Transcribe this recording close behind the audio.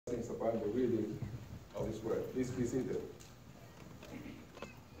upon the reading of His Word. Please be seated.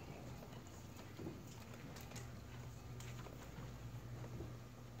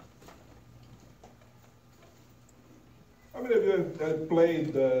 How many of you have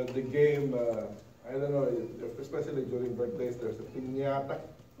played the game, I don't know, especially during birthdays, there's a piñata.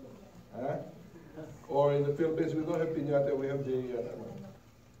 Huh? Or in the Philippines, we don't have piñata, we have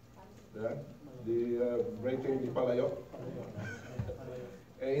the breaking the palayok.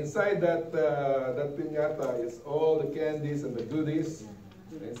 And inside that piñata is all the candies and the goodies.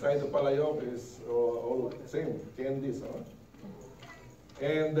 Inside the palayok is all the same candies. Huh?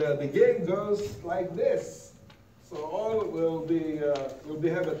 And the game goes like this. So all will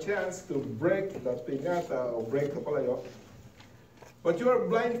have a chance to break the piñata or break the palayok. But you are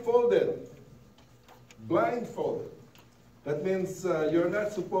blindfolded. Blindfolded. That means you're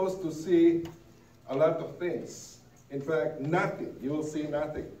not supposed to see a lot of things. In fact, nothing. You will see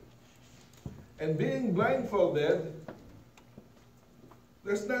nothing. And being blindfolded,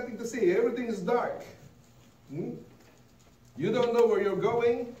 there's nothing to see. Everything is dark. You don't know where you're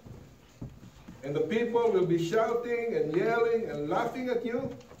going. And the people will be shouting and yelling and laughing at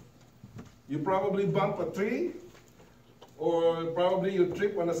you. You probably bump a tree. Or probably you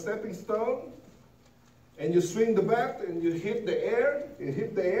trip on a stepping stone. And you swing the bat and you hit the air. You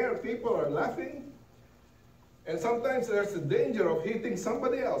hit the air, people are laughing. And sometimes there's a danger of hitting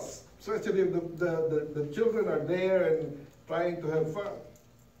somebody else. Especially if the children are there and trying to have fun.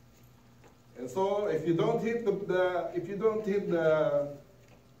 And so if you don't hit the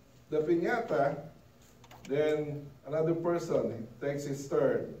piñata, then another person takes his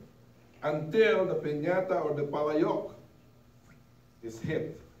turn until the piñata or the palayok is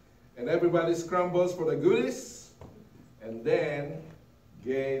hit. And everybody scrambles for the goodies, and then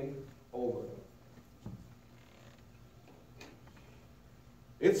game over.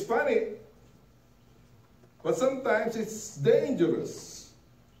 It's funny, but sometimes it's dangerous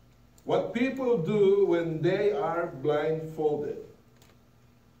what people do when they are blindfolded.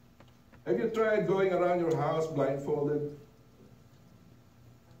 Have you tried going around your house blindfolded?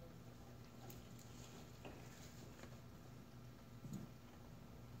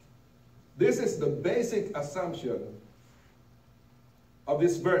 This is the basic assumption of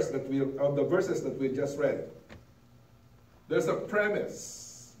this verse of the verses that we just read. There's a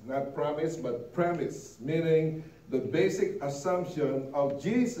premise, not promise, but premise, meaning the basic assumption of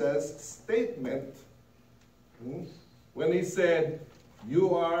Jesus' statement when He said,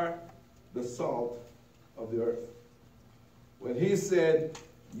 "You are the salt of the earth." When He said,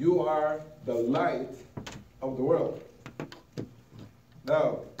 "You are the light of the world."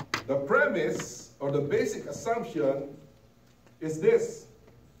 Now, the premise or the basic assumption is this: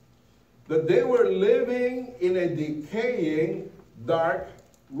 that they were living in a decaying, dark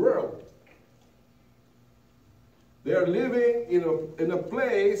world. They are living in a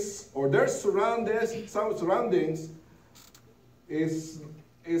place, or their surroundings, some surroundings is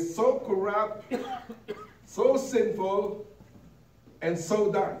so corrupt, so sinful, and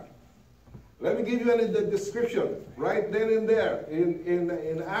so dark. Let me give you the description right then and there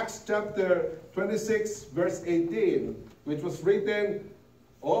in Acts chapter 26, verse 18, which was written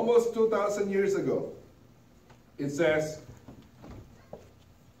almost 2,000 years ago. It says,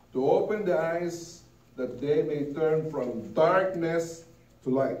 to open the eyes that they may turn from darkness to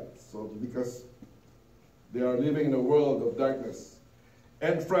light. So because they are living in a world of darkness.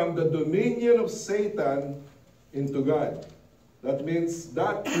 And from the dominion of Satan into God. That means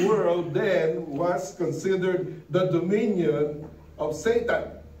that world then was considered the dominion of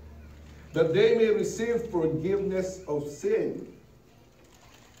Satan. That they may receive forgiveness of sin.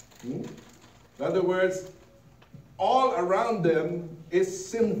 In other words, all around them is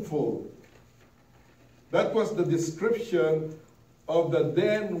sinful. That was the description of the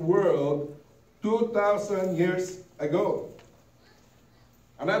then world 2,000 years ago.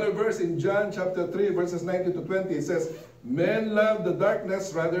 Another verse in John chapter 3, verses 19 to 20, it says, "Men love the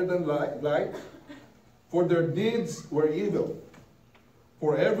darkness rather than light, for their deeds were evil.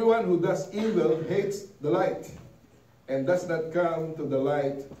 For everyone who does evil hates the light, and does not come to the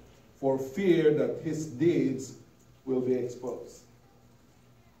light for fear that his deeds will be exposed."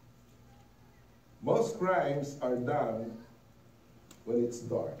 Most crimes are done when it's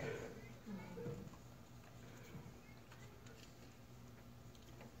dark.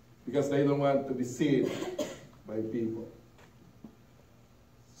 Because they don't want to be seen by people.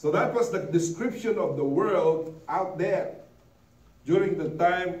 So that was the description of the world out there during the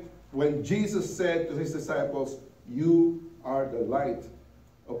time when Jesus said to His disciples, "You are the light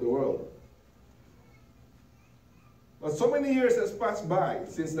of the world." But so many years has passed by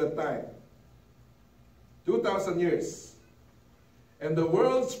since that time. 2,000 years. And the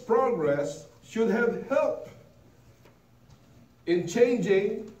world's progress should have helped in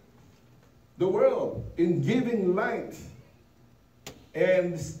changing the world, in giving light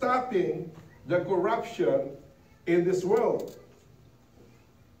and stopping the corruption in this world.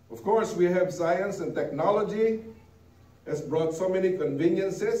 Of course, we have science and technology has brought so many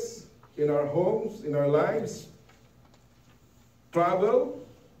conveniences in our homes, in our lives. Travel,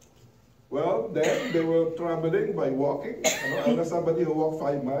 well, then they were traveling by walking. I know somebody who walked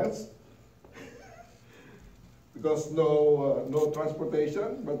 5 miles because no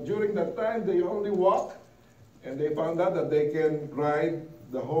transportation. But during that time, they only walk, and they found out that they can ride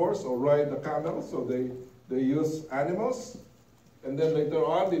the horse or ride the camel, so they use animals. And then later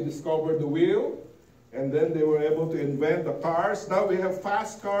on, they discovered the wheel, and then they were able to invent the cars. Now we have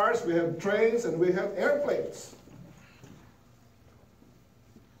fast cars, we have trains, and we have airplanes.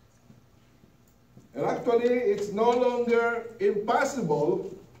 And actually, it's no longer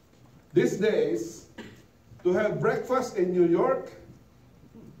impossible these days to have breakfast in New York,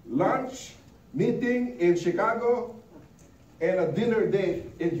 lunch, meeting in Chicago, and a dinner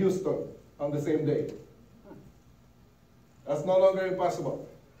date in Houston on the same day. That's no longer impossible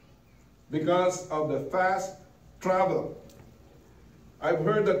because of the fast travel. I've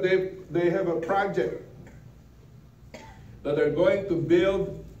heard that they have a project that they're going to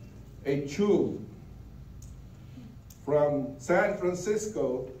build a tube from San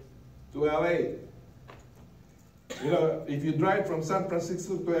Francisco to LA. You know, if you drive from San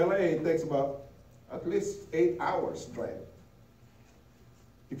Francisco to LA, it takes about at least 8 hours drive.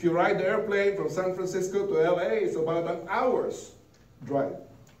 If you ride the airplane from San Francisco to LA, it's about an hour's drive.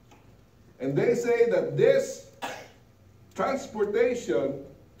 And they say that this transportation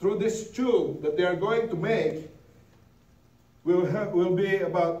through this tube that they are going to make will be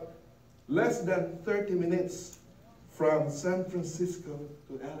about less than 30 minutes from San Francisco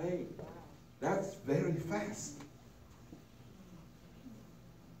to LA. That's very fast.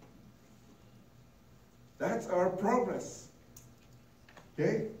 That's our progress.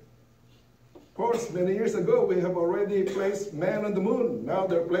 Okay? Of course, many years ago, we have already placed man on the moon. Now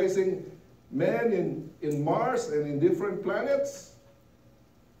they're placing men in Mars and in different planets.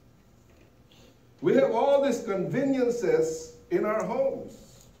 We have all these conveniences in our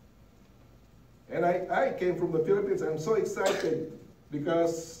homes. And I came from the Philippines. I'm so excited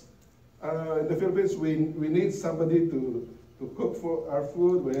because in the Philippines, we need somebody to cook for our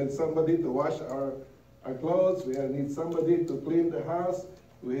food. We need somebody to wash our clothes. We need somebody to clean the house.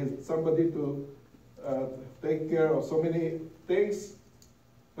 We need somebody to take care of so many things.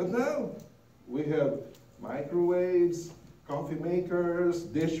 But now we have microwaves, coffee makers,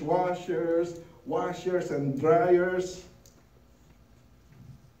 dishwashers, washers and dryers.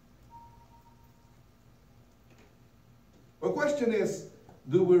 The question is,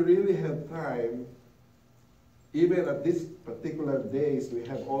 do we really have time, even at these particular days we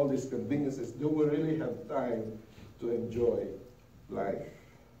have all these conveniences, do we really have time to enjoy life?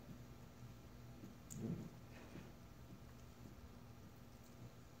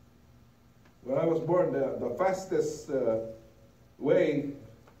 When I was born, the fastest way,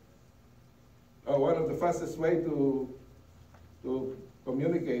 one of the fastest way to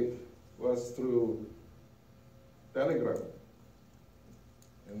communicate was through telegram.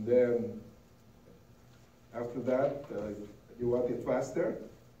 And then after that, you want it faster,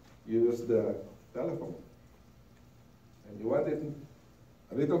 you use the telephone. And you want it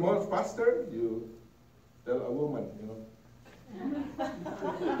a little more faster, you tell a woman, you know.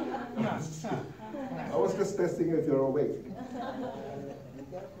 I was just testing if you're awake.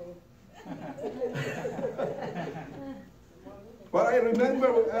 But I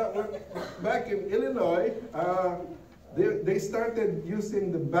remember back in Illinois, they started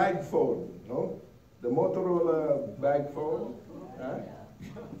using the bag phone, no? The Motorola bag phone.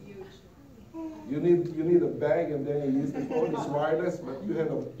 You need a bag, and then you use the phone. It's wireless, but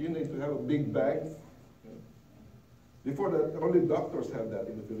you need to have a big bag. Before that, only doctors have that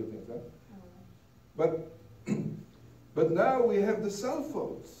in the Philippines. Huh? But now we have the cell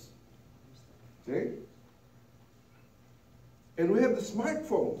phones. Okay? And we have the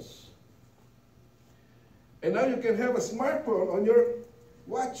smartphones. And now you can have a smartphone on your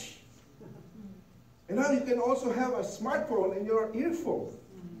watch. And now you can also have a smartphone in your earphone.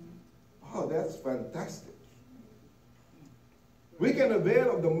 Oh, that's fantastic. We can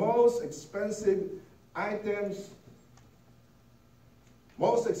avail of the most expensive items,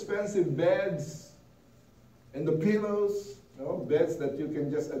 most expensive beds, and the pillows, you know, beds that you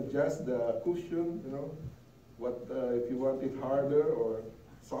can just adjust the cushion, you know. What if you want it harder or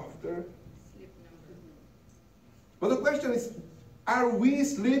softer? Sleep number. But the question is, are we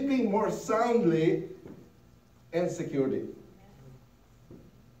sleeping more soundly and securely?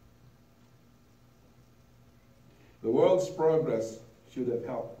 The world's progress should have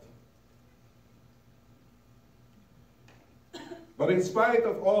helped. But in spite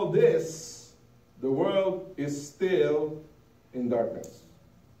of all this, the world is still in darkness.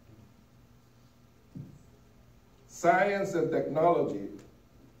 Science and technology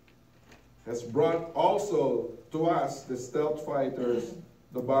has brought also to us the stealth fighters,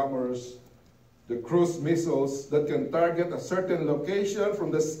 the bombers, the cruise missiles that can target a certain location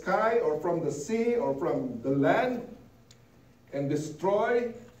from the sky or from the sea or from the land and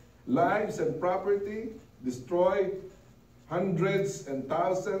destroy lives and property, destroy hundreds and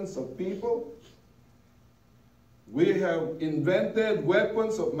thousands of people. We have invented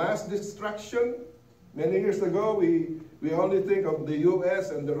weapons of mass destruction. Many years ago, we only think of the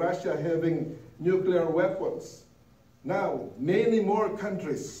US and the Russia having nuclear weapons. Now, many more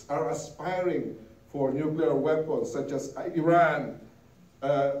countries are aspiring for nuclear weapons, such as Iran,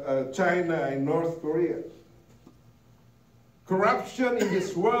 China, and North Korea. Corruption in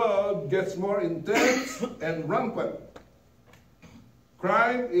this world gets more intense and rampant.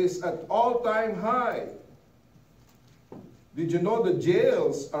 Crime is at all-time high. Did you know the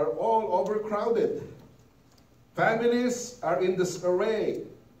jails are all overcrowded? Families are in disarray,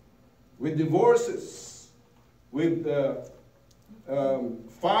 with divorces, with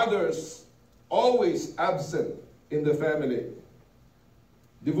fathers always absent in the family.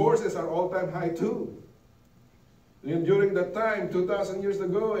 Divorces are all-time high too. And during that time, 2,000 years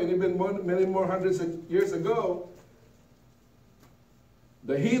ago, and even many more hundreds of years ago,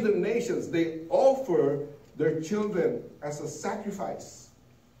 the heathen nations, they offer their children as a sacrifice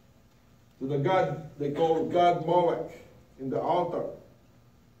to the god they call God Moloch in the altar.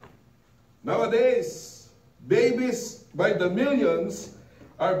 Nowadays, babies by the millions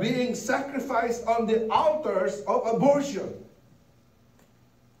are being sacrificed on the altars of abortion.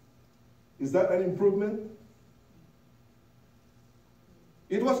 Is that an improvement?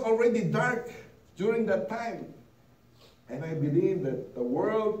 It was already dark during that time. And I believe that the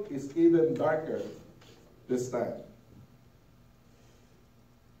world is even darker this time.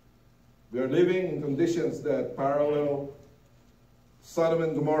 We are living in conditions that parallel Sodom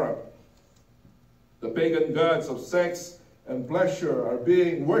and Gomorrah. The pagan gods of sex and pleasure are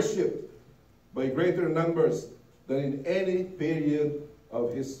being worshipped by greater numbers than in any period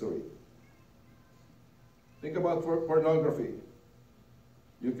of history. Think about pornography.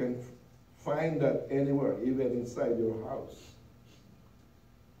 You can find that anywhere, even inside your house.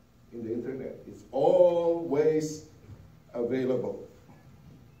 In the internet. It's always available.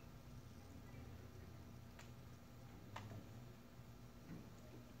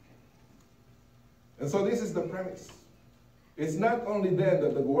 And so this is the premise. It's not only then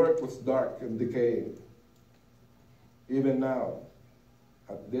that the world was dark and decaying. Even now,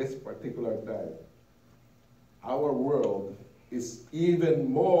 at this particular time, our world is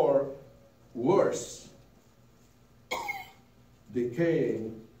even more worse,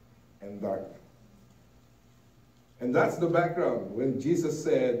 decaying and dark. And that's the background when Jesus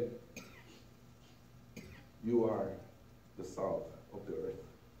said, "You are the salt of the earth."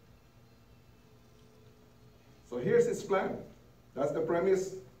 So here's his plan. That's the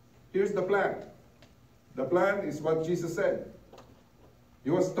premise. Here's the plan. The plan is what Jesus said. He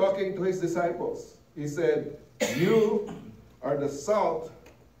was talking to his disciples. He said, "You are the salt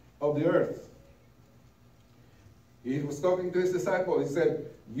of the earth." He was talking to his disciples. He said,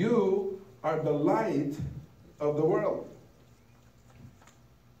 "You are the light of the world."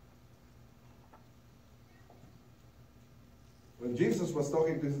 When Jesus was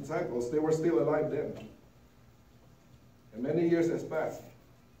talking to his disciples, they were still alive then. And many years has passed.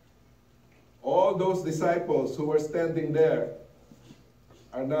 All those disciples who were standing there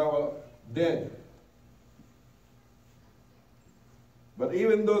are now dead. But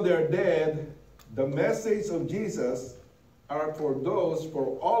even though they're dead, the message of Jesus are for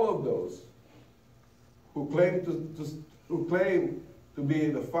all of those who claim to be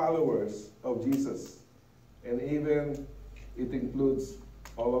the followers of Jesus. And even it includes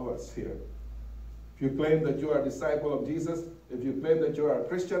all of us here. If you claim that you are a disciple of Jesus, if you claim that you are a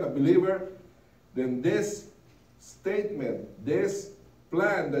Christian, a believer, then this statement, this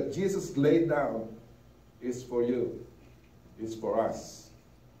plan that Jesus laid down is for you. It's for us.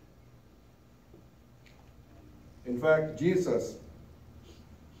 In fact, Jesus,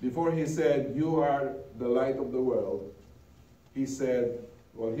 before he said, "You are the light of the world," he said,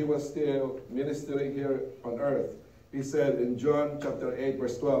 while he was still ministering here on earth. He said in John chapter 8,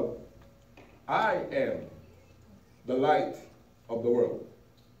 verse 12, I am the light of the world.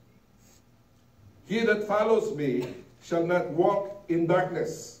 He that follows me shall not walk in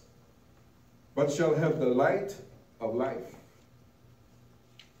darkness, but shall have the light of life.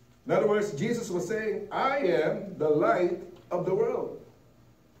 In other words, Jesus was saying, I am the light of the world.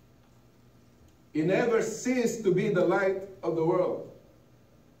 He never ceased to be the light of the world.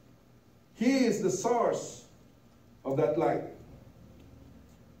 He is the source of that light.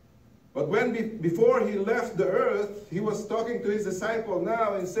 But before he left the earth, he was talking to his disciple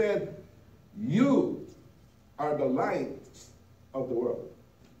now and said, you are the light of the world.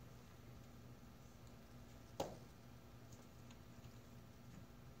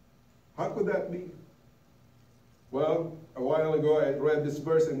 How could that be? Well, a while ago I read this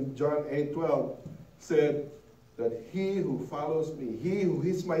verse in John 8:12, said that he who follows me, he who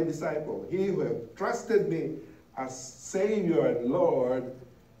is my disciple, he who has trusted me as Savior and Lord,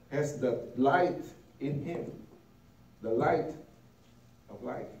 has the light in him, the light of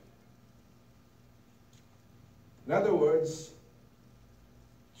life. In other words,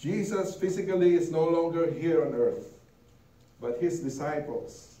 Jesus physically is no longer here on earth, but his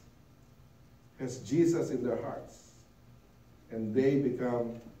disciples has Jesus in their hearts, and they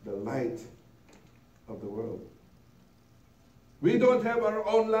become the light of the world. We don't have our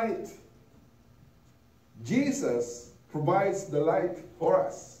own light. Jesus provides the light for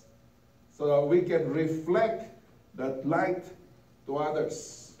us so that we can reflect that light to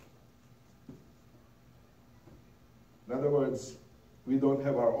others. In other words, we don't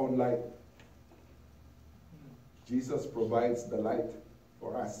have our own light. Jesus provides the light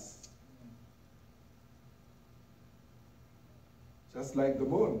for us. Just like the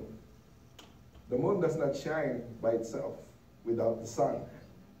moon. The moon does not shine by itself without the sun.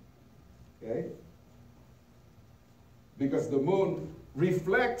 Okay? Because the moon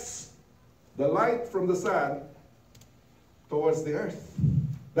reflects the light from the sun towards the earth.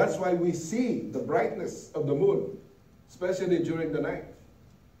 That's why we see the brightness of the moon, especially during the night.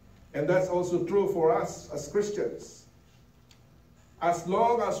 And that's also true for us as Christians. As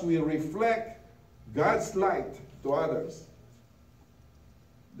long as we reflect God's light to others,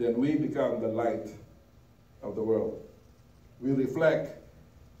 then we become the light of the world. We reflect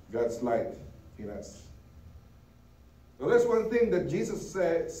God's light in us. Well, that's one thing that Jesus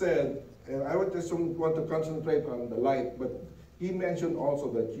said, and I would just want to concentrate on the light, but he mentioned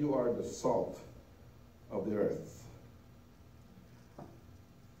also that you are the salt of the earth.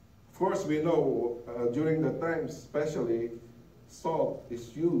 Of course, we know during the time especially, salt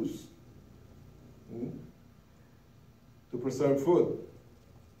is used to preserve food,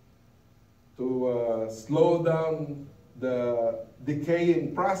 to slow down the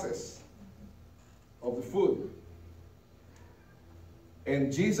decaying process of the food.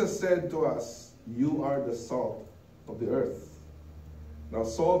 And Jesus said to us, you are the salt of the earth. Now,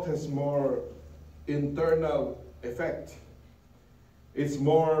 salt has more internal effect. It's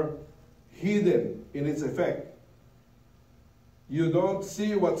more hidden in its effect. You don't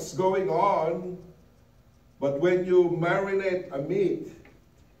see what's going on, but when you marinate a meat,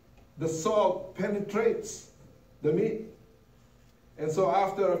 the salt penetrates the meat. And so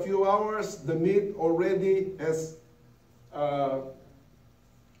after a few hours, the meat already has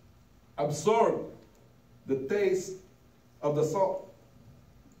absorbed the taste of the salt.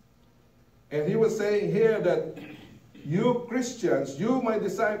 And he was saying here that you Christians, you my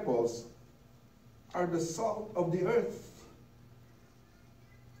disciples, are the salt of the earth.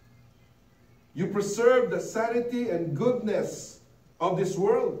 You preserve the sanity and goodness of this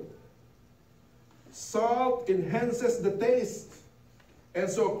world. Salt enhances the taste. And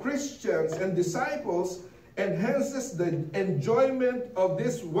so Christians and disciples enhances the enjoyment of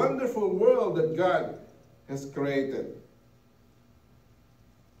this wonderful world that God has created.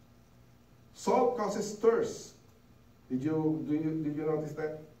 Salt causes thirst. Did you notice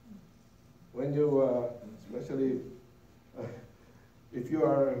that? When you, especially if you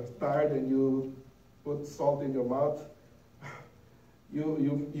are tired and you put salt in your mouth,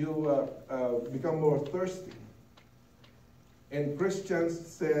 you become more thirsty. And Christians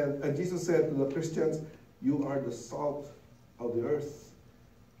said, Jesus said to the Christians, you are the salt of the earth.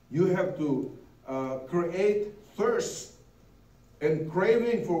 You have to create thirst and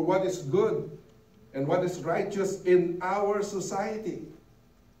craving for what is good and what is righteous in our society.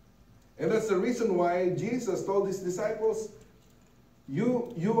 And that's the reason why Jesus told his disciples,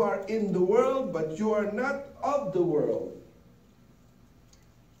 you are in the world, but you are not of the world.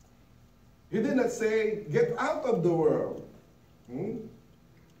 He did not say, get out of the world.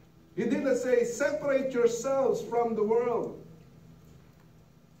 He didn't say, separate yourselves from the world.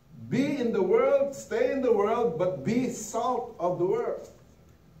 Be in the world, stay in the world, but be salt of the world.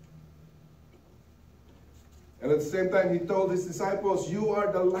 And at the same time, he told his disciples, you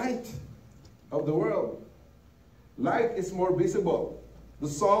are the light of the world. Light is more visible. The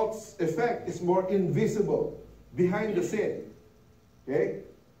salt's effect is more invisible, behind the scene. Okay?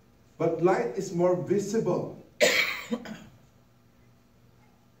 But light is more visible.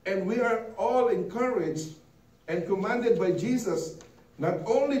 And we are all encouraged and commanded by Jesus not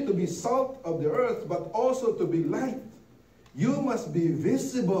only to be salt of the earth, but also to be light. You must be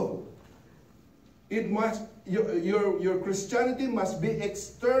visible. It must, your Christianity must be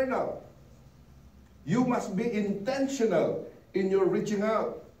external. You must be intentional in your reaching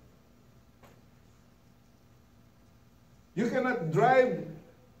out. You cannot drive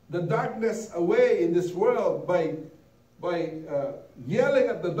the darkness away in this world by yelling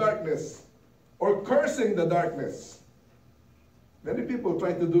at the darkness or cursing the darkness. Many people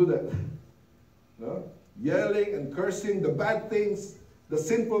try to do that. No? Yelling and cursing the bad things, the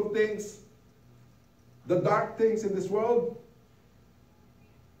sinful things, the dark things in this world.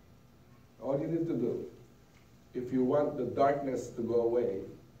 All you need to do, if you want the darkness to go away,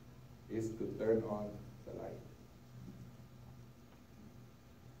 is to turn on the light.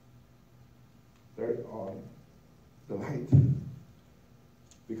 Turn on the light.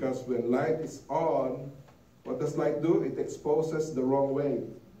 Because when light is on, what does light do? It exposes the wrong way.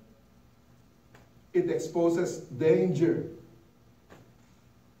 It exposes danger.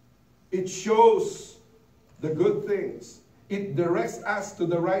 It shows the good things. It directs us to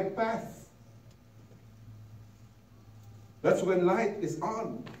the right path. That's when light is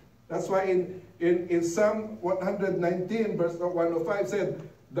on. That's why in Psalm 119, verse 105 said,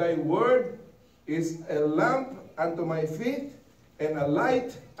 thy word is a lamp unto my feet and a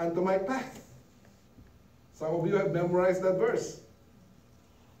light unto my path. Some of you have memorized that verse.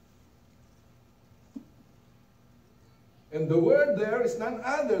 And the word there is none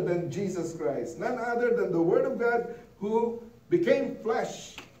other than Jesus Christ, none other than the Word of God who became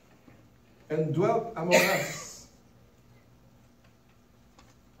flesh and dwelt among us.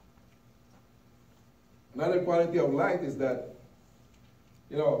 Another quality of light is that,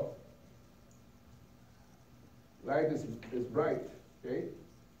 you know, light is bright, okay?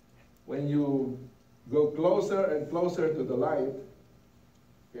 When you go closer and closer to the light,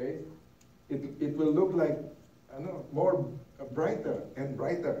 okay, it will look like, I don't know, more brighter and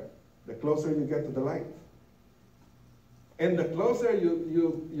brighter the closer you get to the light. And the closer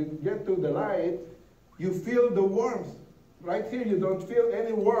you get to the light, you feel the warmth. Right here, you don't feel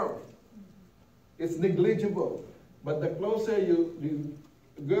any warmth. It's negligible. But the closer you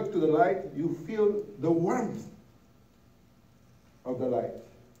get to the light, you feel the warmth of the light.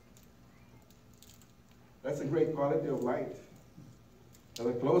 That's a great quality of light. And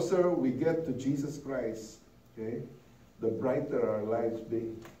the closer we get to Jesus Christ, okay, the brighter our lives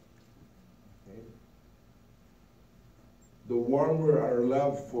be. Okay? The warmer our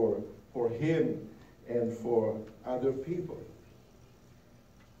love for Him and for other people.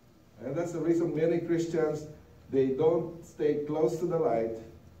 And that's the reason many Christians, they don't stay close to the light,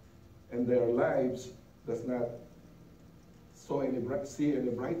 and their lives does not see any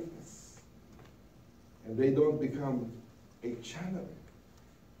brightness. And they don't become a channel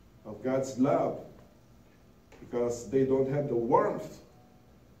of God's love because they don't have the warmth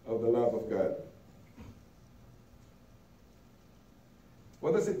of the love of God.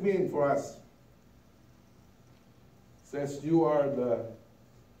 What does it mean for us? It says you are the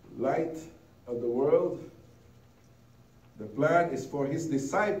light of the world. The plan is for His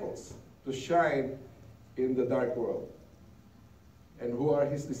disciples to shine in the dark world. And who are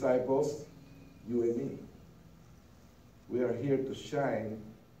His disciples? You and me. We are here to shine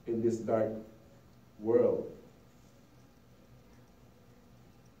in this dark world.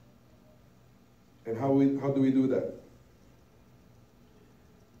 And how do we do that?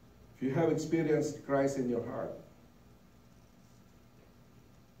 If you have experienced Christ in your heart,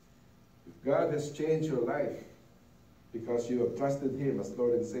 if God has changed your life because you have trusted Him as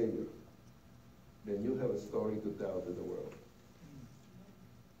Lord and Savior, then you have a story to tell to the world.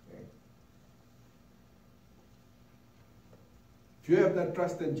 If you have not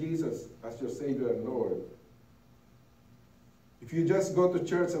trusted Jesus as your Savior and Lord, if you just go to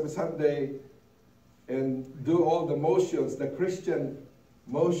church every Sunday and do all the motions, the Christian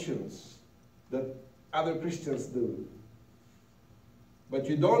motions that other Christians do, but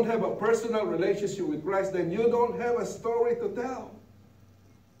you don't have a personal relationship with Christ, then you don't have a story to tell.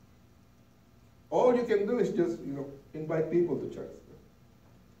 All you can do is just, invite people to church.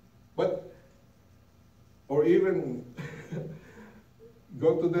 or even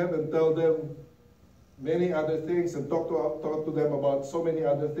go to them and tell them many other things and talk to them about so many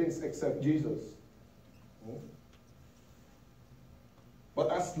other things except Jesus.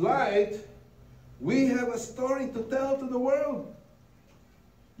 But as light, we have a story to tell to the world.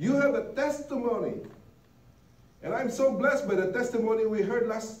 You have a testimony. And I'm so blessed by the testimony we heard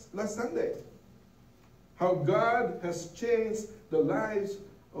last Sunday. How God has changed the lives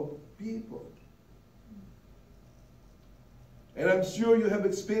of people. And I'm sure you have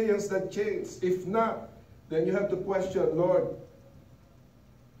experienced that change. If not, then you have to question, Lord,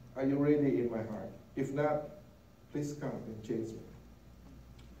 are you ready in my heart? If not, please come and change me.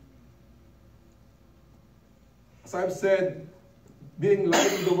 As I've said, being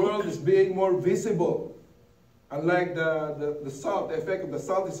light in the world is being more visible. Unlike the salt, the effect of the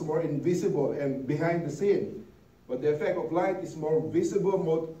salt is more invisible and behind the scene. But the effect of light is more visible,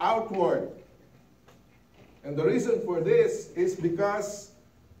 more outward. And the reason for this is because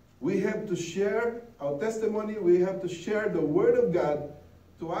we have to share our testimony, we have to share the Word of God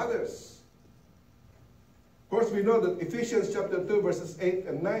to others. Of course, we know that Ephesians chapter 2, verses 8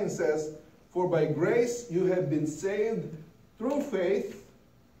 and 9 says, "For by grace you have been saved through faith,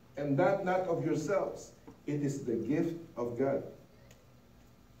 and that not of yourselves. It is the gift of God,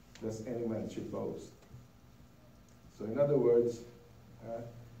 lest any man should boast." So in other words,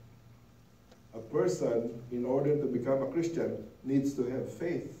 a person, in order to become a Christian, needs to have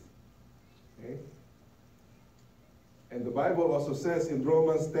faith. Okay? And the Bible also says in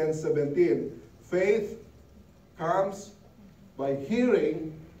Romans 10:17, faith comes by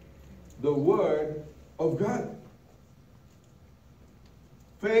hearing the Word of God.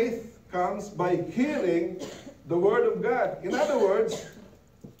 Faith comes by hearing the Word of God. In other words,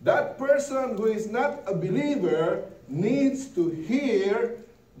 that person who is not a believer needs to hear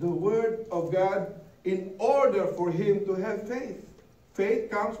the Word of God in order for him to have faith.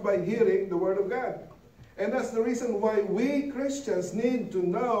 Faith comes by hearing the Word of God. And that's the reason why we Christians need to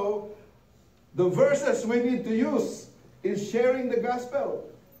know the verses we need to use in sharing the gospel.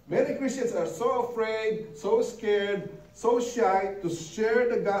 Many Christians are so afraid, so scared, so shy to share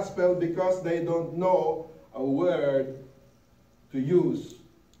the gospel because they don't know a word to use,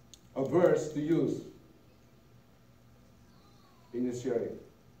 a verse to use in your sharing.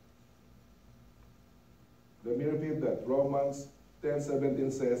 Let me repeat that. Romans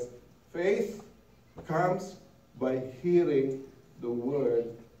 10:17 says, faith comes by hearing the Word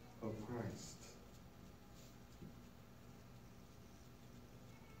of Christ.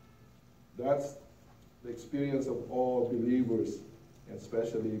 That's the experience of all believers, and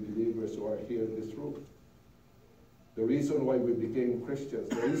especially believers who are here in this room. The reason why we became Christians,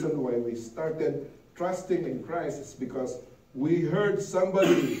 the reason why we started trusting in Christ is because we heard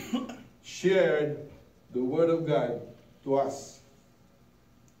somebody shared the Word of God to us.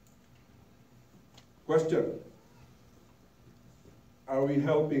 Question: are we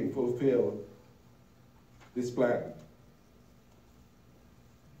helping fulfill this plan?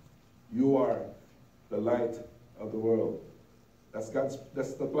 You are the light of the world. That's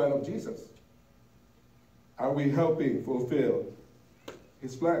the plan of Jesus. Are we helping fulfill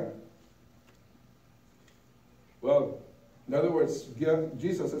His plan? Well, in other words,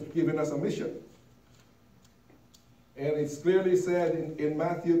 Jesus has given us a mission. And it's clearly said in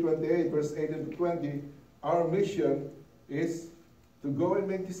Matthew 28, verse 18 to 20, our mission is to go and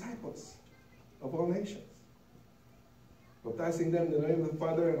make disciples of all nations, baptizing them in the name of the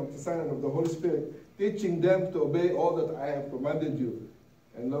Father and of the Son and of the Holy Spirit, teaching them to obey all that I have commanded you.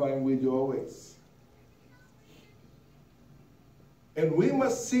 And lo, I am with you always. And we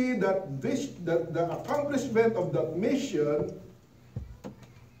must see that the accomplishment of that mission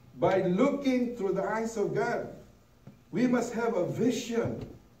by looking through the eyes of God. We must have a vision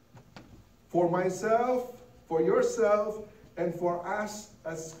for myself, for yourself, and for us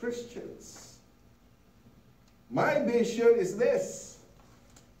as Christians. My vision is this: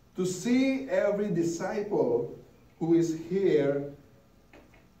 to see every disciple who is here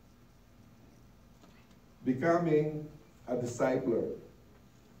becoming a discipler.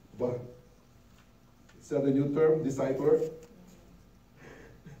 But is that a new term, discipler?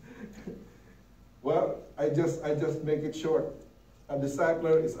 Well, I just make it short. A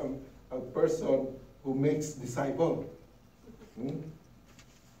discipler is a person who makes disciple.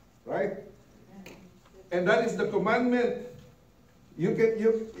 Right? And that is the commandment. You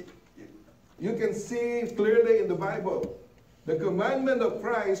can see clearly in the Bible. The commandment of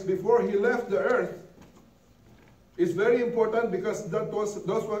Christ before He left the earth is very important, because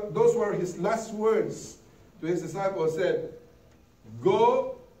those were His last words to His disciples. Said,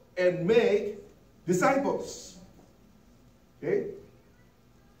 "Go and make disciples. Okay?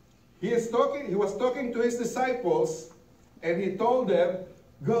 He was talking to his disciples, and he told them,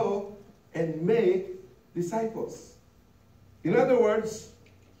 go and make disciples. In other words,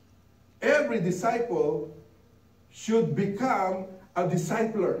 every disciple should become a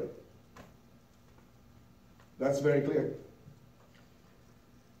discipler. That's very clear.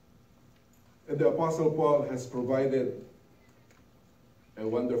 And the Apostle Paul has provided a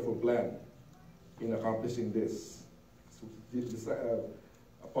wonderful plan in accomplishing this.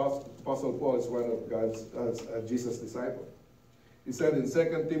 Apostle Paul is one of Jesus' disciples. He said in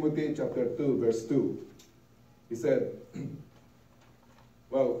 2 Timothy chapter 2, verse 2, he said,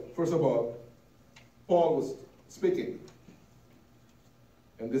 well, first of all, Paul was speaking.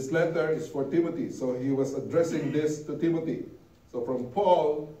 And this letter is for Timothy, so he was addressing this to Timothy. So from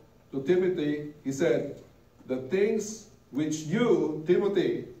Paul to Timothy, he said, the things which you,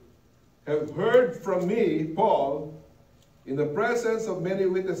 Timothy, have heard from me, Paul, in the presence of many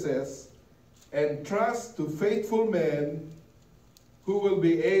witnesses, entrust to faithful men who will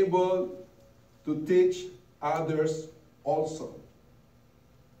be able to teach others also.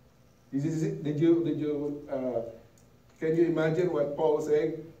 Can you imagine what Paul was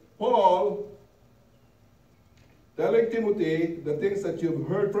saying? Paul telling Timothy, the things that you've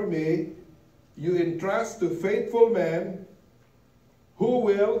heard from me, you entrust to faithful men who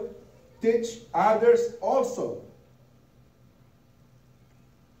will teach others also.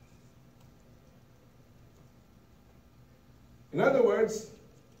 In other words,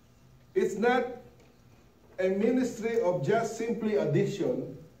 it's not a ministry of just simply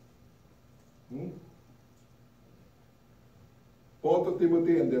addition. Paul to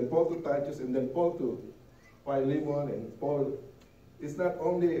Timothy, and then Paul to Titus, and then Paul to Philemon, and Paul. It's not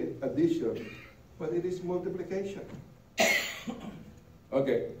only addition, but it is multiplication.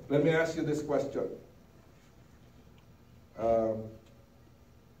 Okay, let me ask you this question. Let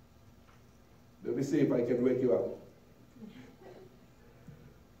me see if I can wake you up.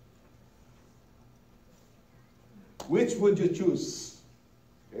 Which would you choose?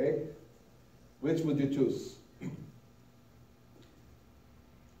 Okay? Which would you choose?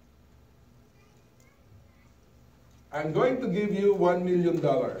 I'm going to give you $1 million.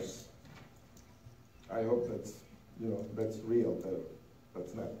 I hope that's, that's real.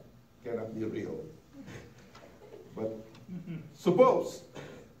 That's not, cannot be real. But suppose,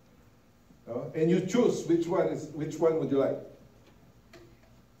 and you choose which one would you like.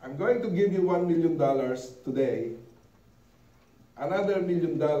 I'm going to give you $1 million today, another $1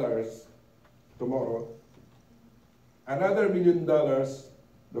 million tomorrow, another $1 million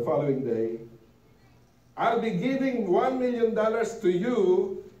the following day. I'll be giving $1 million to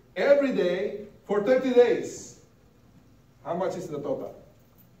you every day for 30 days. How much is the total?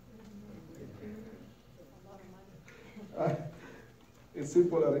 It's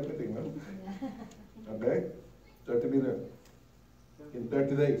simple arithmetic, no? Okay? 30 million in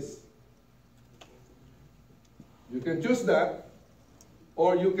 30 days. You can choose that,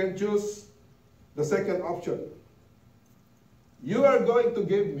 or you can choose the second option. You are going to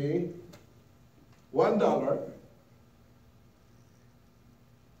give me $1,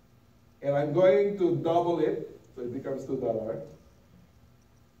 and I'm going to double it, so it becomes $2.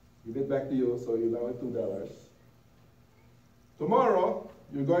 Give it back to you, so you now have $2. Tomorrow,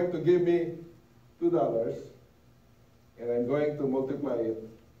 you're going to give me $2, and I'm going to multiply it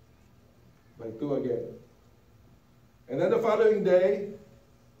by 2 again. And then the following day,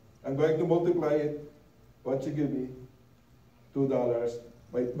 I'm going to multiply it, what you give me, $2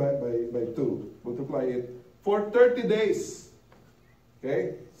 by 2. Multiply it for 30 days.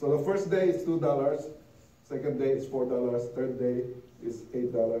 Okay? So the first day is $2, second day is $4, third day is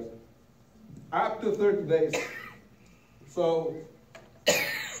 $8. Up to 30 days. So,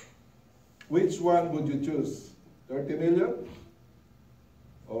 which one would you choose? 30 million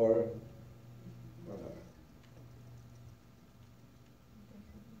or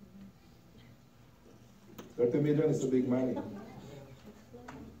 $30 million is a big money.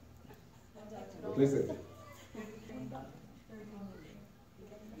 But listen.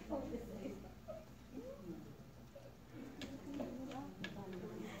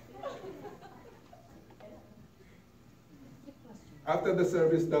 After the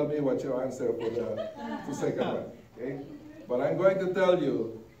service, tell me what your answer for the second one. Okay? But I'm going to tell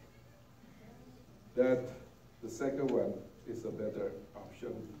you that the second one is a better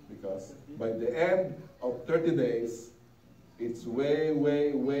option, because by the end of 30 days, it's way,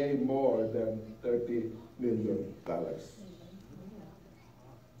 way, way more than $30 million.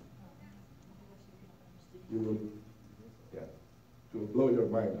 You will, it will blow your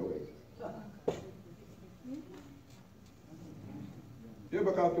mind away. You have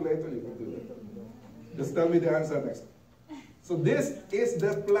a calculator, you can do that. Just tell me the answer next. So this is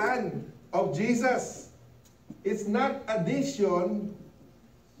the plan of Jesus. It's not addition.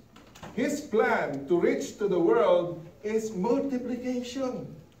 His plan to reach to the world is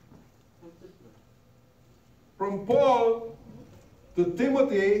multiplication. From Paul to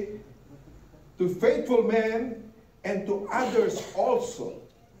Timothy to faithful men and to others also.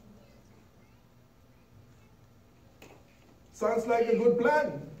 Sounds like a good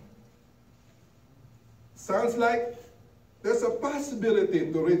plan. Sounds like there's a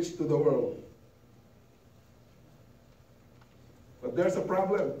possibility to reach to the world. But there's a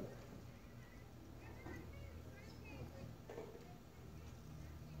problem.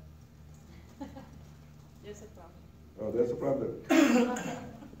 There's a problem. Oh, there's a problem.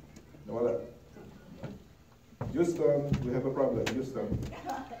 Nawala. Houston, we have a problem. Houston.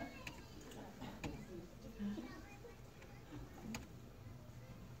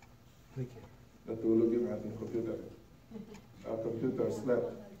 Natulog yung ating computer. Our computer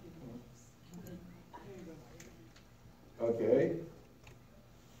slept. Okay.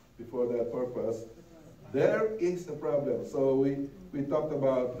 Before that purpose, there is a problem. So we talked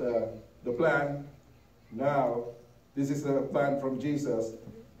about the plan. Now, this is a plan from Jesus.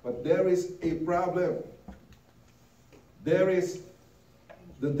 But there is a problem. There is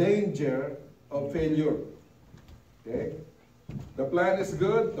the danger of failure. Okay? The plan is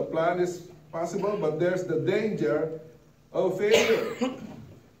good, the plan is possible, but there's the danger of failure.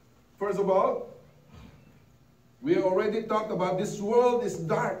 First of all, we already talked about this world is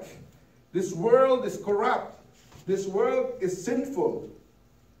dark. This world is corrupt. This world is sinful.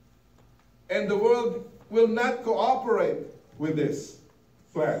 And the world will not cooperate with this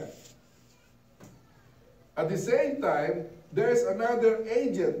plan. At the same time, there's another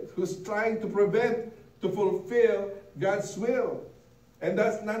agent who's trying to prevent, to fulfill God's will. And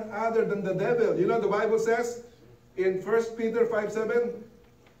that's none other than the devil. You know, the Bible says in 1 Peter 5:7,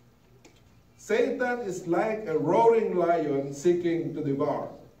 Satan is like a roaring lion seeking to devour.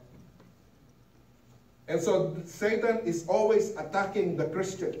 And so Satan is always attacking the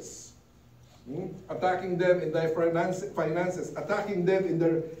Christians. Attacking them in their finances, attacking them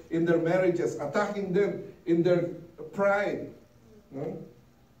in their marriages, attacking them in their pride.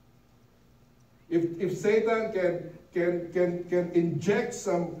 If Satan can inject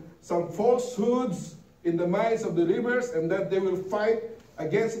some falsehoods in the minds of the believers and that they will fight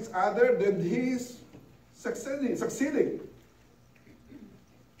against each other, then he is succeeding.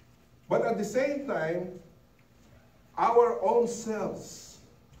 But at the same time, our own selves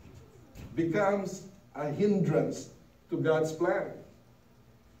becomes a hindrance to God's plan.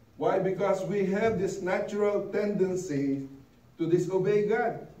 Why? Because we have this natural tendency to disobey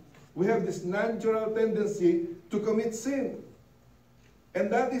God. We have this natural tendency to commit sin.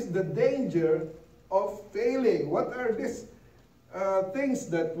 And that is the danger of failing. What are these things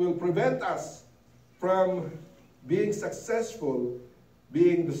that will prevent us from being successful,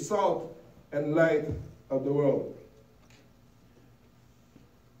 being the salt and light of the world?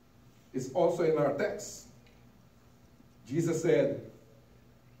 It's also in our text. Jesus said,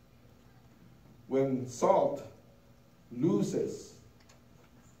 when salt loses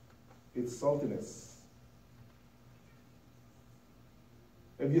its saltiness.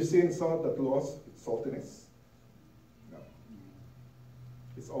 Have you seen salt that lost its saltiness? No.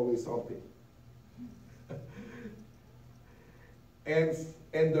 It's always salty. And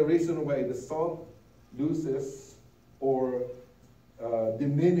the reason why the salt loses or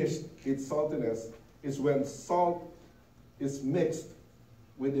diminished its saltiness is when salt is mixed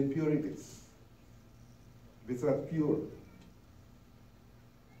with impurities. If it's not pure.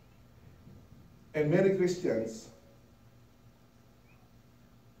 And many Christians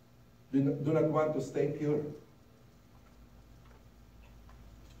do not want to stay pure.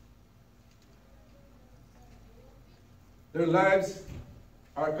 Their lives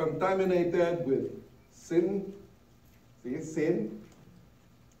are contaminated with sin,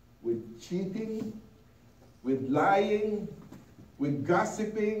 with cheating, with lying, with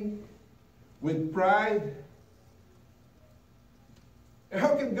gossiping, with pride. And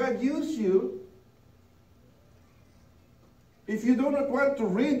how can God use you if you do not want to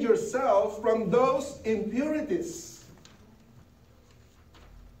rid yourself from those impurities?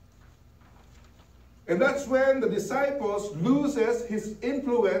 And that's when the disciples loses his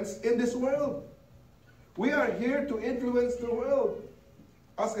influence in this world. We are here to influence the world.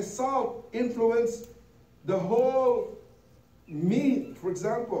 As a salt influence the whole meat, for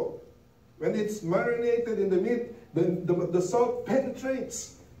example. When it's marinated in the meat, the salt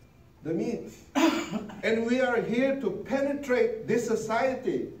penetrates the meat. And we are here to penetrate this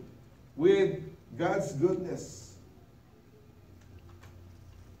society with God's goodness.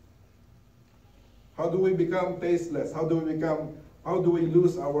 How do we become tasteless? How do we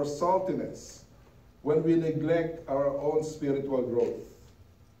lose our saltiness when we neglect our own spiritual growth?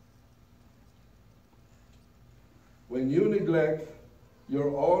 When you neglect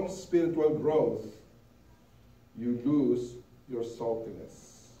your own spiritual growth, you lose your saltiness.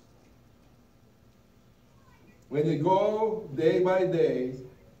 When you go day by day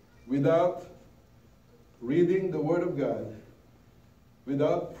without reading the Word of God,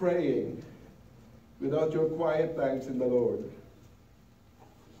 without praying, without your quiet times in the Lord,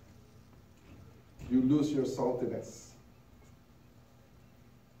 you lose your saltiness.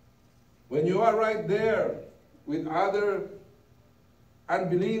 When you are right there with other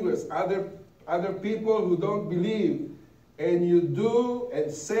unbelievers, other people who don't believe, and you do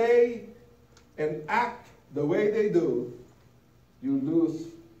and say and act the way they do, you lose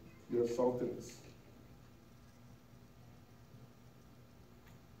your saltiness.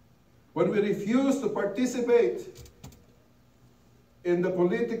 When we refuse to participate in the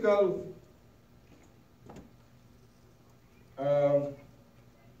political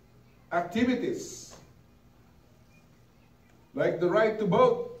activities, like the right to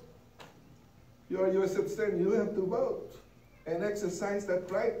vote, you're a U.S. citizen, you have to vote and exercise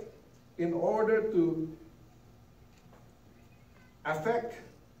that right in order to affect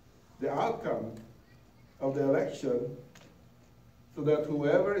the outcome of the election, so that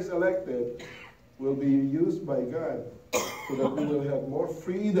whoever is elected will be used by God, so that we will have more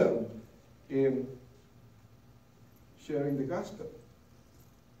freedom in sharing the gospel.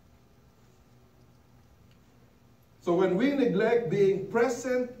 So when we neglect being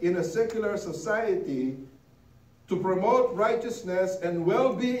present in a secular society to promote righteousness and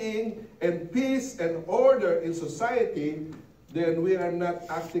well-being and peace and order in society, then we are not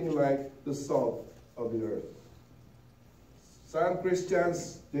acting like the salt of the earth. Some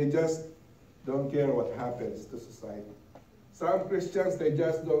Christians, they just don't care what happens to society. Some Christians, they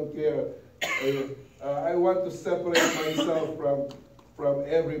just don't care. I want to separate myself from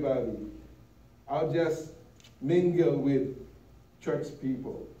everybody. I'll just mingle with church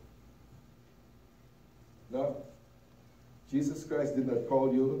people. No. Jesus Christ did not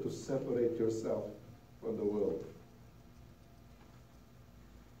call you to separate yourself from the world.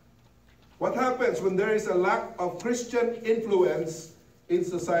 What happens when there is a lack of Christian influence in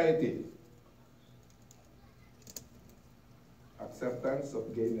society? Acceptance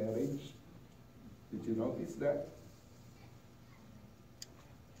of gay marriage. Did you notice that?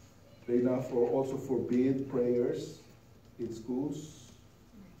 They now also forbid prayers in schools.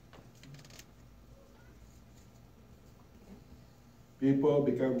 People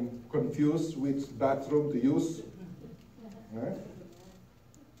become confused which bathroom to use. Right?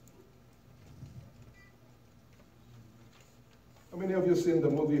 How many of you seen the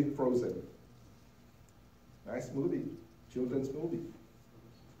movie Frozen? Nice movie, children's movie.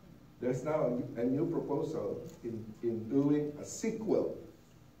 There's now a new proposal in doing a sequel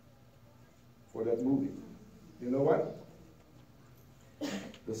for that movie. You know what?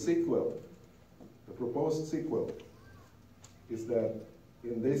 The sequel, the proposed sequel, is that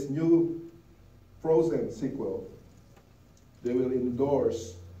in this new Frozen sequel, they will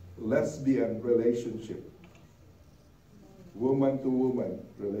endorse lesbian relationship, woman-to-woman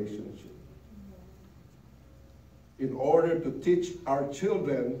relationship, in order to teach our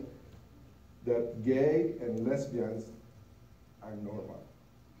children that gay and lesbians are normal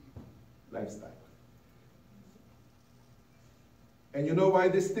lifestyle. And you know why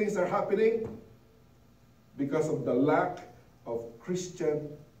these things are happening? Because of the lack of Christian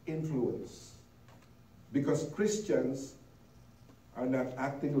influence. Because Christians are not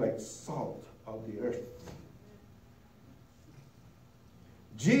acting like salt of the earth.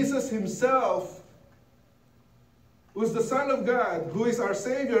 Jesus himself, who is the Son of God, who is our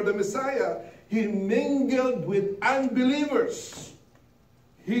Savior, the Messiah, he mingled with unbelievers.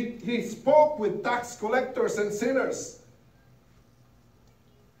 He spoke with tax collectors and sinners,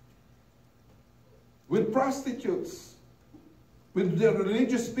 with prostitutes, with the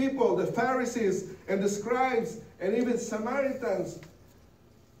religious people, the Pharisees and the scribes, and even Samaritans.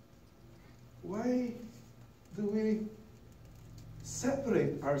 Why do we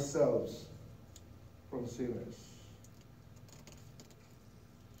separate ourselves from sinners?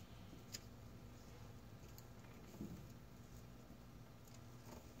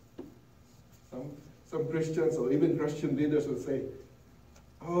 Some Christians or even Christian leaders will say,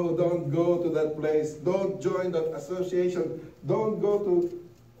 oh, don't go to that place. Don't join that association. Don't go to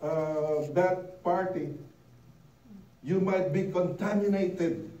that party, you might be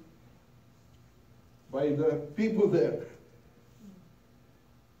contaminated by the people there.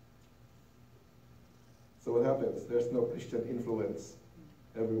 So what happens? There's no Christian influence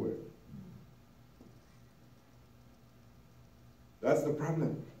everywhere. That's the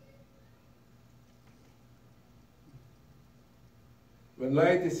problem. When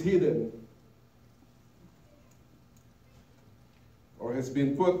light is hidden or has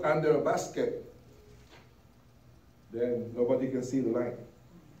been put under a basket, then nobody can see the light.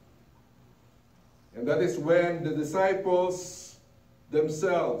 And that is when the disciples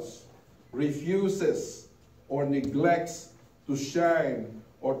themselves refuses or neglects to shine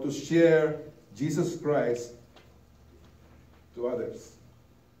or to share Jesus Christ to others.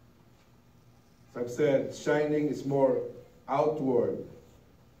 As I've said, shining is more outward,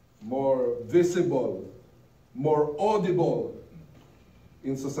 more visible, more audible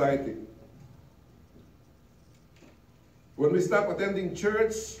in society. When we stop attending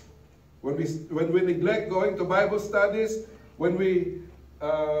church, when we neglect going to Bible studies, when we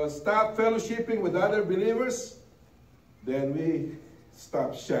stop fellowshipping with other believers, then we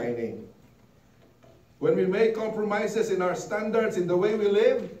stop shining. When we make compromises in our standards, in the way we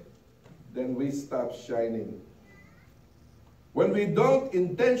live, then we stop shining. When we don't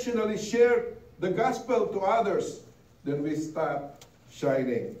intentionally share the gospel to others, then we stop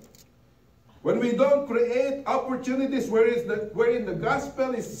shining. When we don't create opportunities wherein the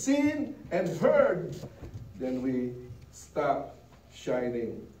gospel is seen and heard, then we stop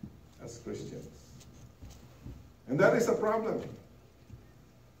shining as Christians. And that is a problem.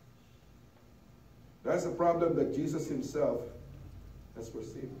 That's a problem that Jesus himself has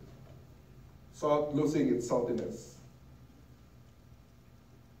perceived. Salt losing its saltiness.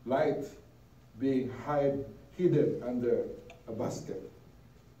 Light being hidden under a basket.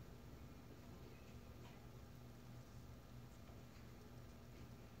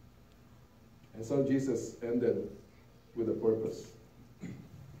 And so Jesus ended with a purpose.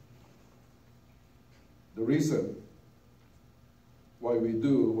 The reason why we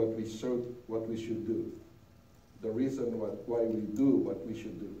do what we should do. The reason why we do what we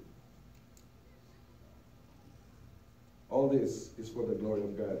should do. All this is for the glory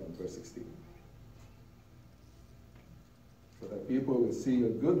of God in verse 16. So that people will see your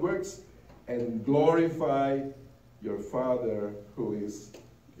good works and glorify your Father who is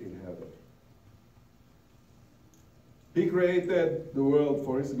in heaven. He created the world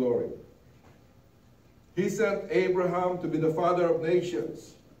for his glory. He sent Abraham to be the father of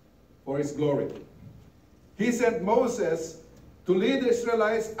nations for his glory. He sent Moses to lead the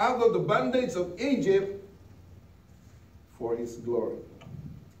Israelites out of the bondage of Egypt for his glory.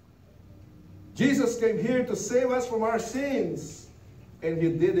 Jesus came here to save us from our sins, and he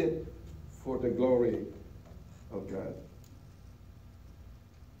did it for the glory of God.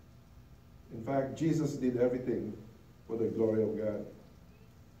 In fact, Jesus did everything for the glory of God.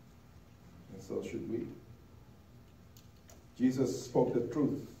 And so should we. Jesus spoke the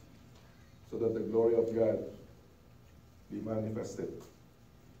truth so that the glory of God be manifested.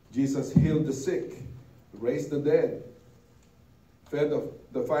 Jesus healed the sick, raised the dead, fed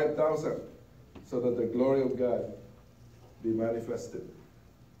the 5,000 so that the glory of God be manifested.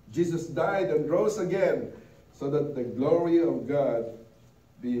 Jesus died and rose again so that the glory of God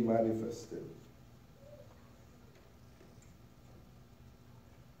be manifested.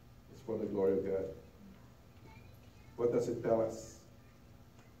 It's for the glory of God. What does it tell us?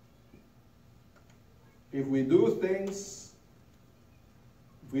 If we do things,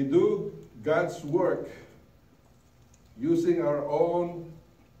 if we do God's work using our own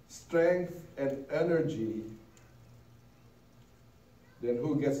strength and energy, then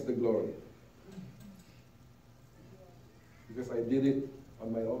who gets the glory? Because I did it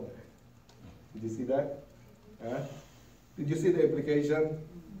on my own. Did you see that? Huh? Did you see the implication?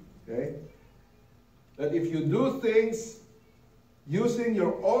 Okay? That if you do things using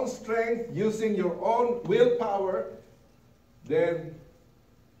your own strength, using your own willpower, then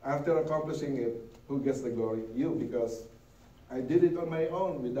after accomplishing it, who gets the glory? You, because I did it on my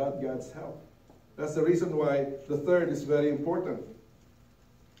own without God's help. That's the reason why the third is very important.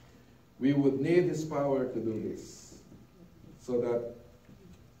 We would need his power to do this so that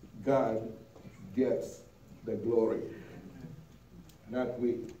God gets the glory, not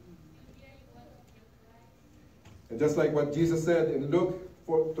we. And just like what Jesus said in Luke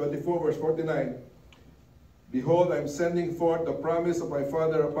 24, verse 49, behold, I'm sending forth the promise of my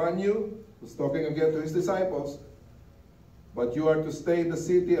Father upon you. He's talking again to his disciples. But you are to stay in the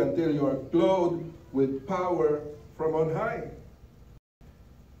city until you are clothed with power from on high.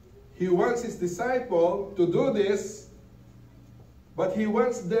 He wants his disciple to do this, but he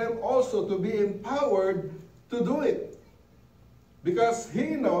wants them also to be empowered to do it. Because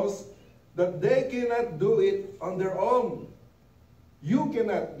he knows that they cannot do it on their own. You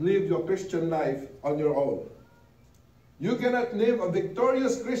cannot live your Christian life on your own. You cannot live a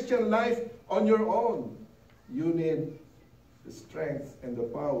victorious Christian life on your own. You need the strength and the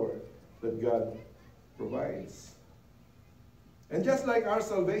power that God provides. And just like our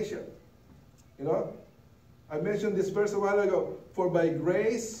salvation, you know, I mentioned this verse a while ago. For by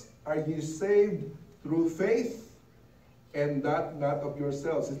grace are ye saved through faith, and that not of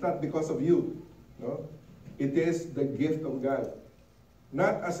yourselves. It's not because of you. No? It is the gift of God.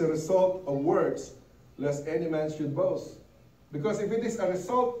 Not as a result of works, lest any man should boast. Because if it is a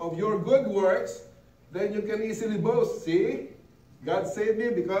result of your good works, then you can easily boast. See, God saved me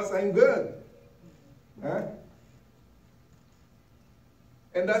because I'm good. Huh?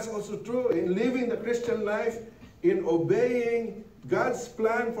 And that's also true in living the Christian life, in obeying God's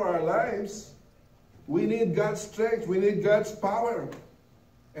plan for our lives. We need God's strength. We need God's power.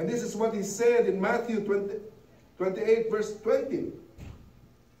 And this is what he said in Matthew 28, verse 20.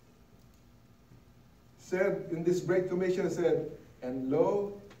 Said in this great commission, said, and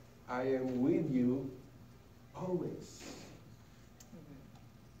lo, I am with you always.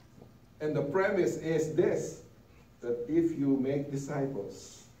 And the premise is this, that if you make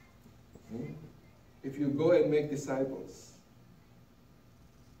disciples, if you go and make disciples,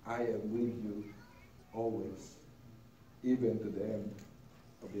 I am with you always, even to the end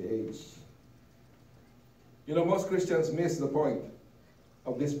of the age. You know, most Christians miss the point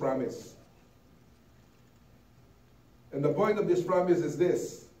of this promise. And the point of this promise is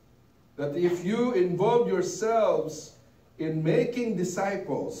this, that if you involve yourselves in making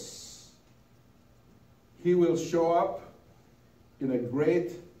disciples, he will show up in a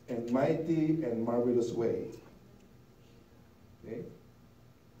great and mighty and marvelous way. Okay?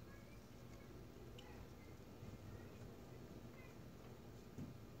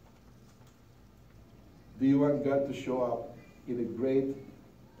 Do you want God to show up in a great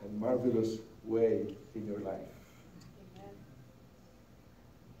and marvelous way in your life?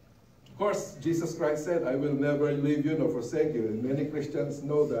 Of course, Jesus Christ said, I will never leave you nor forsake you. And many Christians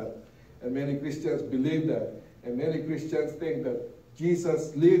know that. And many Christians believe that. And many Christians think that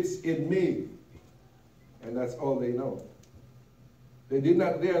Jesus lives in me. And that's all they know. They did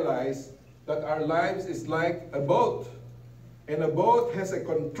not realize that our lives is like a boat. And a boat has a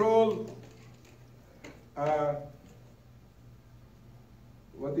control,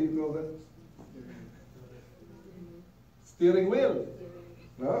 what do you call that? Steering wheel.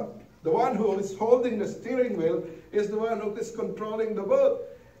 No? The one who is holding the steering wheel is the one who is controlling the boat.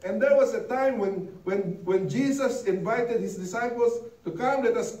 And there was a time when Jesus invited his disciples to come,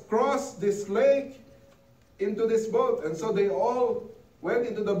 let us cross this lake into this boat. And so they all went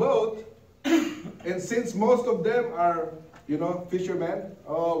into the boat. And since most of them are, you know, fishermen,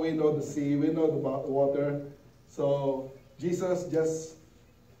 oh, we know the sea, we know the water. So Jesus just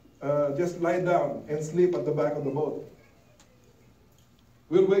lie down and sleep at the back of the boat.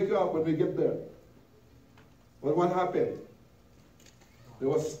 We'll wake you up when we get there. But what happened? There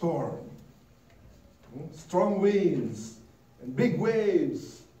was a storm, strong winds, and big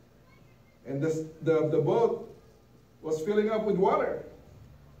waves. And the boat was filling up with water.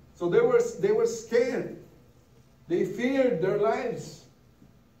 So they were scared. They feared their lives.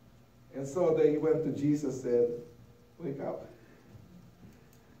 And so they went to Jesus and said, wake up.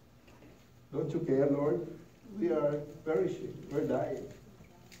 Don't you care, Lord? We are perishing. We're dying.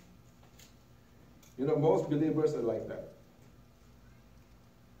 You know, most believers are like that.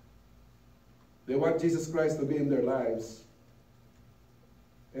 They want Jesus Christ to be in their lives.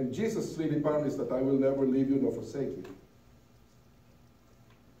 And Jesus really promised that I will never leave you nor forsake you.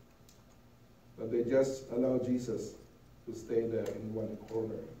 But they just allow Jesus to stay there in one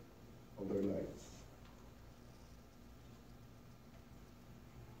corner of their lives.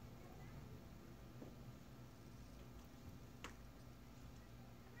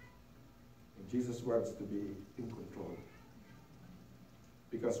 Jesus wants to be in control.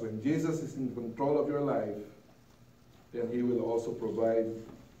 Because when Jesus is in control of your life, then he will also provide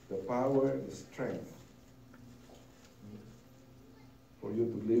the power and the strength for you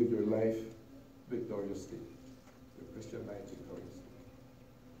to live your life victoriously, your Christian life victoriously.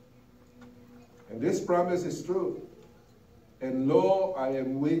 And this promise is true. And lo, I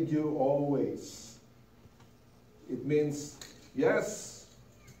am with you always. It means, yes,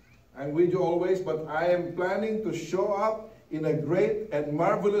 I'm with you always, but I am planning to show up in a great and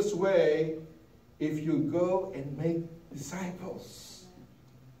marvelous way if you go and make disciples.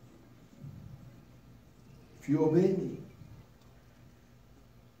 if you obey me.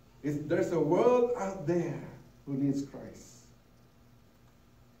 There's a world out there who needs Christ.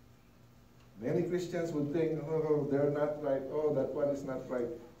 Many Christians would think, oh, they're not right. Oh, that one is not right.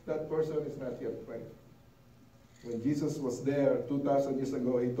 That person is not yet right. When Jesus was there 2,000 years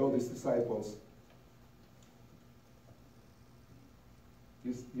ago, he told his disciples,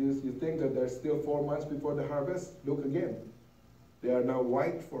 you think that there's still 4 months before the harvest? Look again. They are now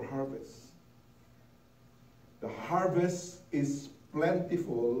white for harvest. The harvest is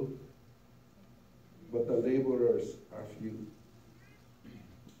plentiful, but the laborers are few.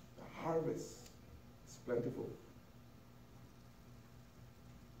 The harvest is plentiful,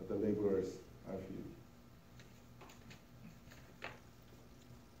 but the laborers are few.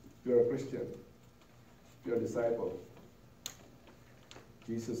 If you're a Christian, if you're a disciple,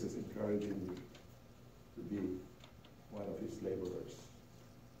 Jesus is encouraging you to be one of his laborers,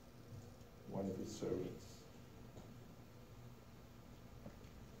 one of his servants.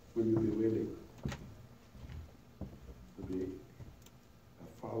 Will you be willing to be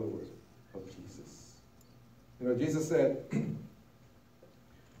a follower of Jesus? You know, Jesus said,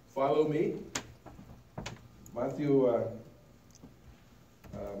 follow me. Matthew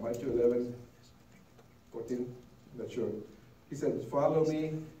 11, 14, not sure. He said, follow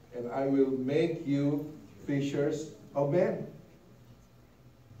me and I will make you fishers of men.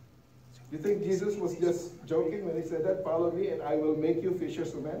 You think Jesus was just joking when he said that? Follow me and I will make you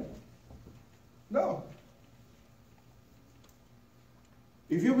fishers of men? No.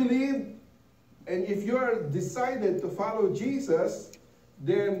 If you believe and if you are decided to follow Jesus,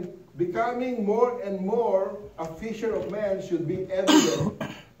 then becoming more and more a fisher of men should be evident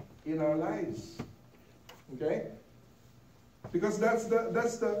in our lives. Okay? Because that's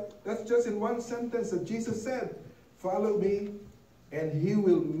just in one sentence that Jesus said, follow me and he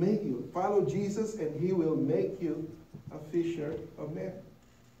will make you. Follow Jesus and he will make you a fisher of men.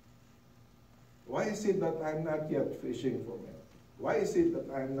 Why is it that I'm not yet fishing for men? Why is it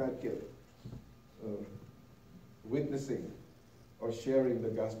that I'm not yet witnessing or sharing the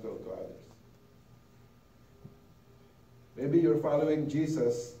gospel to others? Maybe you're following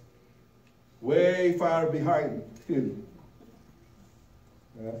Jesus way far behind him.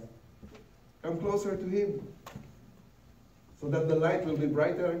 Come closer to him so that the light will be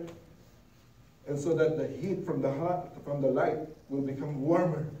brighter and so that the heat from the light will become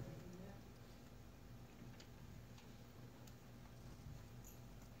warmer.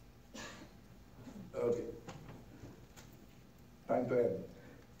 Okay. Time to end.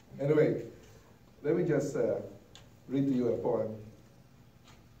 Anyway, let me just read to you a poem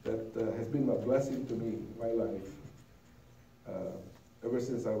that has been a blessing to me in my life ever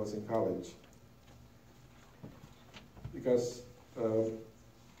since I was in college. Because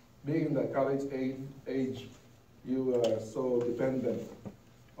being in the college age, you are so dependent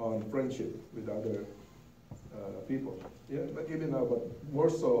on friendship with other people. Yeah, but even now, but more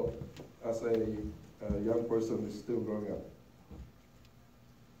so as a young person who's still growing up.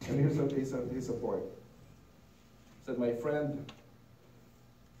 And here's a point. It said, my friend,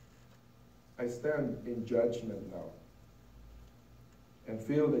 I stand in judgment now and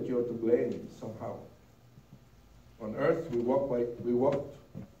feel that you're to blame somehow. On earth,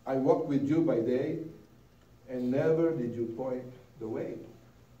 I walked with you by day, and never did you point the way.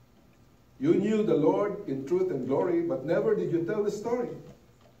 You knew the Lord in truth and glory, but never did you tell the story.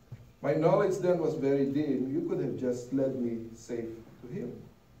 My knowledge then was very dim. You could have just led me safe to him.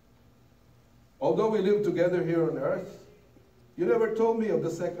 Although we live together here on earth, you never told me of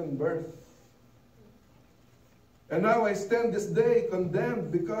the second birth. And now I stand this day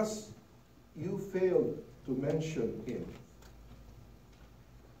condemned because you failed to mention him.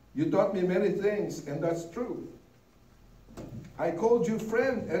 You taught me many things, and that's true. I called you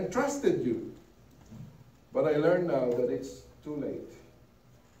friend and trusted you. But I learn now that it's too late.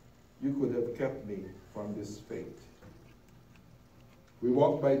 You could have kept me from this fate. We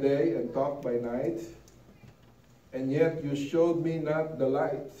walked by day and talked by night, and yet you showed me not the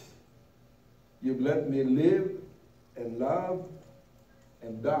light. You've let me live and love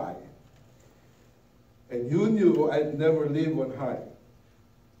and die. And you knew I'd never live on high.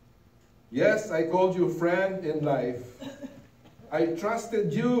 Yes, I called you friend in life. I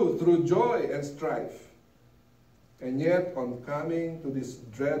trusted you through joy and strife. And yet, on coming to this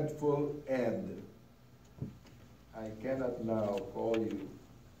dreadful end, I cannot now call you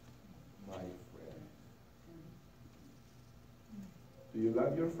my friend. Do you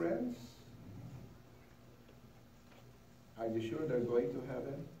love your friends? Are you sure they're going to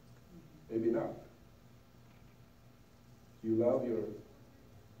heaven? Maybe not. Do you love your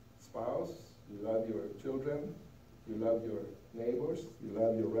spouse, You love your children. You love your neighbors. You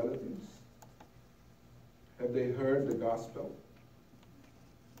love your relatives. Have they heard the gospel?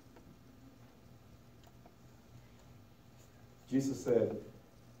 Jesus said,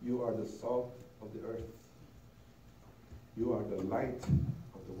 you are the salt of the earth. You are the light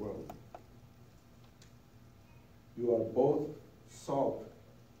of the world. You are both salt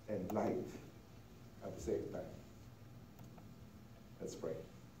and light at the same time. Let's pray.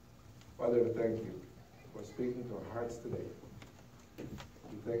 Father, we thank you for speaking to our hearts today.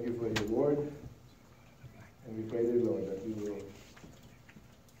 We thank you for your word. And we pray, dear Lord, that you will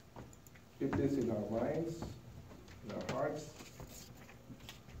keep this in our minds, in our hearts,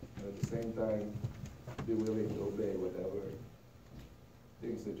 and at the same time, be willing to obey whatever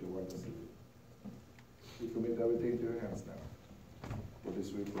things that you want us to do. We commit everything to your hands now. For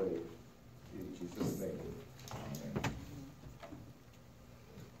this we pray. In Jesus' name. Amen.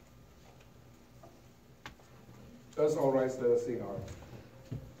 Let's all rise, let us sing our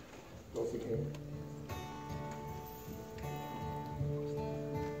closing hymn.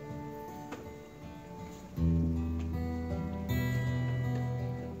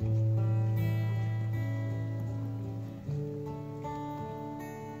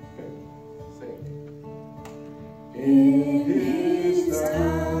 In His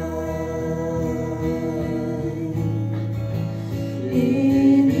time,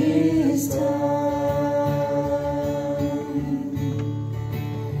 in His time,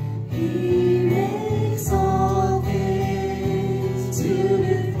 He makes all things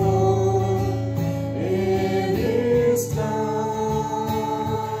beautiful. In His time,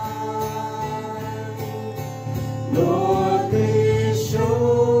 Lord, please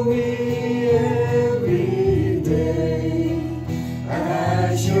show me every day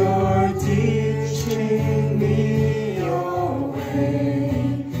as you're teaching me your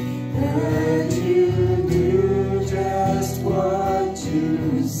way, that you do just what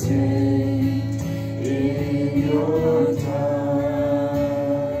you say in your time.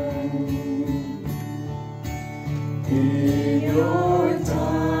 In your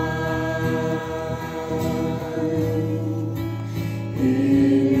time.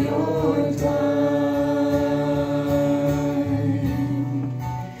 In your time,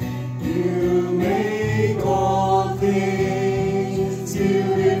 you make all things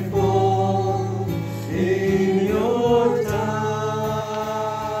beautiful. In your time,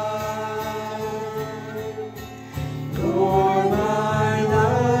 for my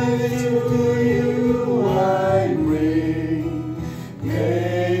life to you I bring.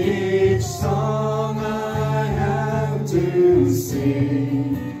 May each song I have to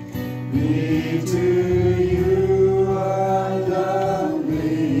sing